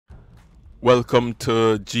Welcome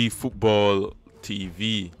to G Football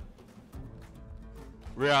TV.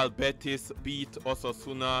 Real Betis beat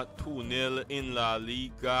Osasuna 2-0 in La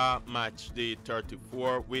Liga match day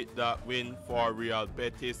 34. With that win for Real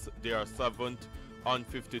Betis, they are 7th on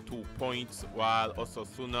 52 points, while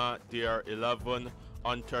Osasuna, they are 11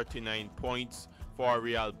 on 39 points. For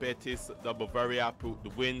Real Betis, they were very happy with the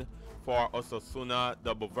win. For Osasuna,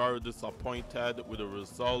 they were very disappointed with the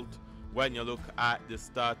result. When you look at the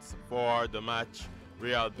stats for the match,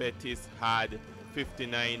 Real Betis had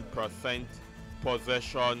 59%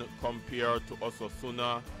 possession compared to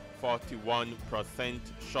Osasuna 41%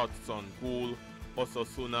 shots on goal.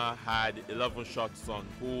 Osasuna had 11 shots on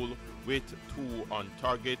goal with 2 on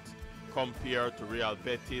target compared to Real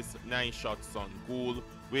Betis 9 shots on goal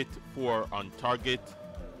with 4 on target.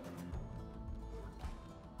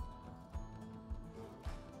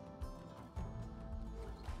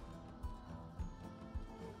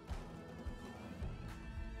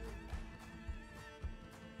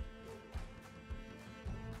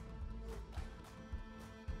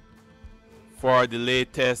 For the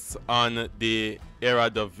latest on the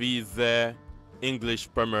Eredivisie, English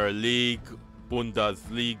Premier League,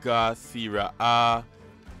 Bundesliga, Serie A,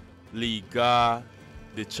 Liga,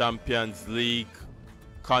 the Champions League,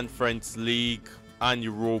 Conference League, and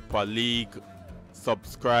Europa League,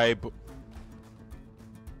 subscribe